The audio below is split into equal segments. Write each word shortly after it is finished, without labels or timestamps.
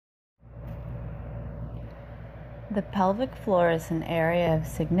The pelvic floor is an area of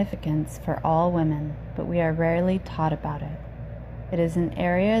significance for all women, but we are rarely taught about it. It is an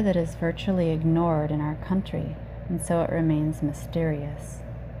area that is virtually ignored in our country, and so it remains mysterious.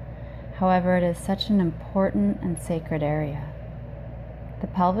 However, it is such an important and sacred area. The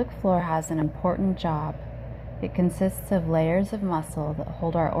pelvic floor has an important job. It consists of layers of muscle that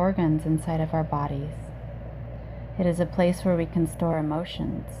hold our organs inside of our bodies. It is a place where we can store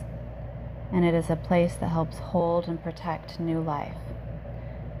emotions, and it is a place that helps hold and protect new life.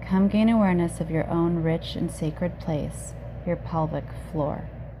 Come gain awareness of your own rich and sacred place, your pelvic floor.